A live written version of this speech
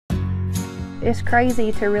It's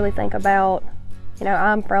crazy to really think about, you know,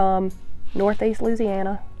 I'm from northeast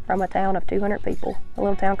Louisiana, from a town of 200 people, a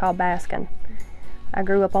little town called Baskin. I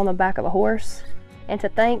grew up on the back of a horse, and to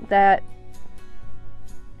think that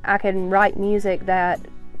I can write music that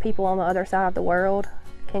people on the other side of the world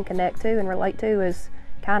can connect to and relate to is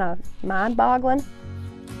kind of mind-boggling.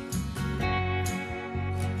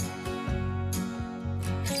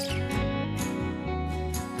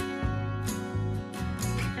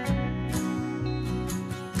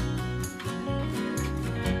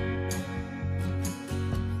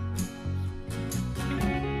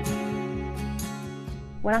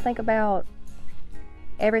 When I think about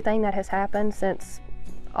everything that has happened since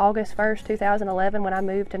August 1st, 2011, when I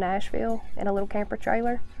moved to Nashville in a little camper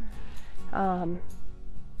trailer, I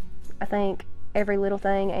think every little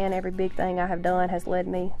thing and every big thing I have done has led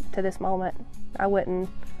me to this moment. I wouldn't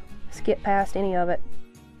skip past any of it.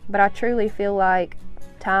 But I truly feel like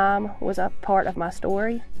time was a part of my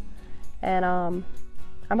story, and I'm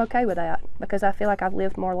okay with that because I feel like I've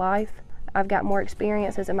lived more life. I've got more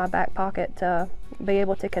experiences in my back pocket to be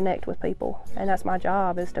able to connect with people, and that's my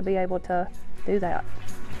job, is to be able to do that.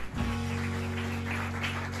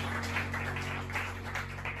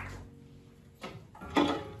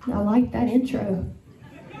 I like that intro.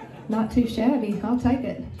 Not too shabby, I'll take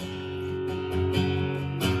it.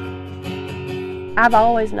 I've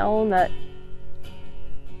always known that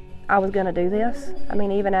I was going to do this. I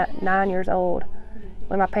mean, even at 9 years old,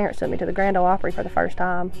 when my parents took me to the Grand Ole Opry for the first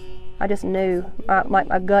time, I just knew,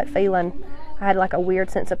 my gut feeling, I had like a weird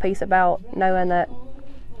sense of peace about knowing that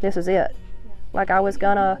this is it. Like, I was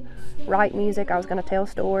gonna write music, I was gonna tell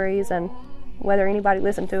stories, and whether anybody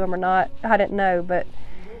listened to them or not, I didn't know, but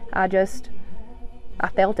I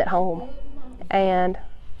felt at home. And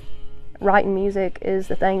writing music is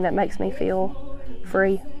the thing that makes me feel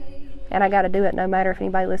free. And I gotta do it no matter if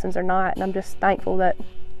anybody listens or not, and I'm just thankful that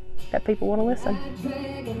people want to listen.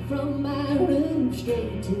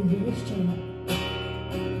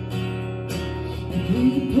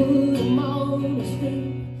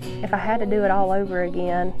 If I had to do it all over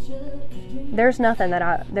again, there's nothing that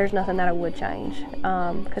I would change,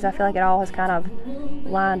 because I feel like it all has kind of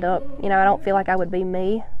lined up. You know, I don't feel like I would be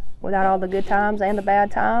me without all the good times and the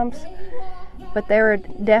bad times. But there were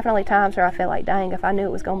definitely times where I felt like, dang, if I knew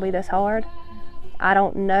it was going to be this hard, I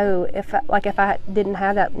don't know if I didn't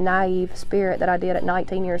have that naive spirit that I did at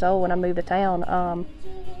 19 years old when I moved to town.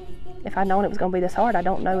 If I'd known it was going to be this hard, I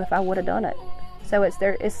don't know if I would have done it. So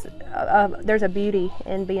there's a beauty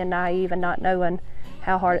in being naive and not knowing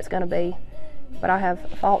how hard it's going to be. But I have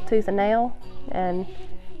fought tooth and nail, and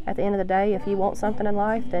at the end of the day, if you want something in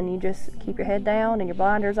life, then you just keep your head down and your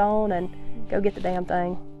blinders on and go get the damn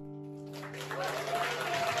thing.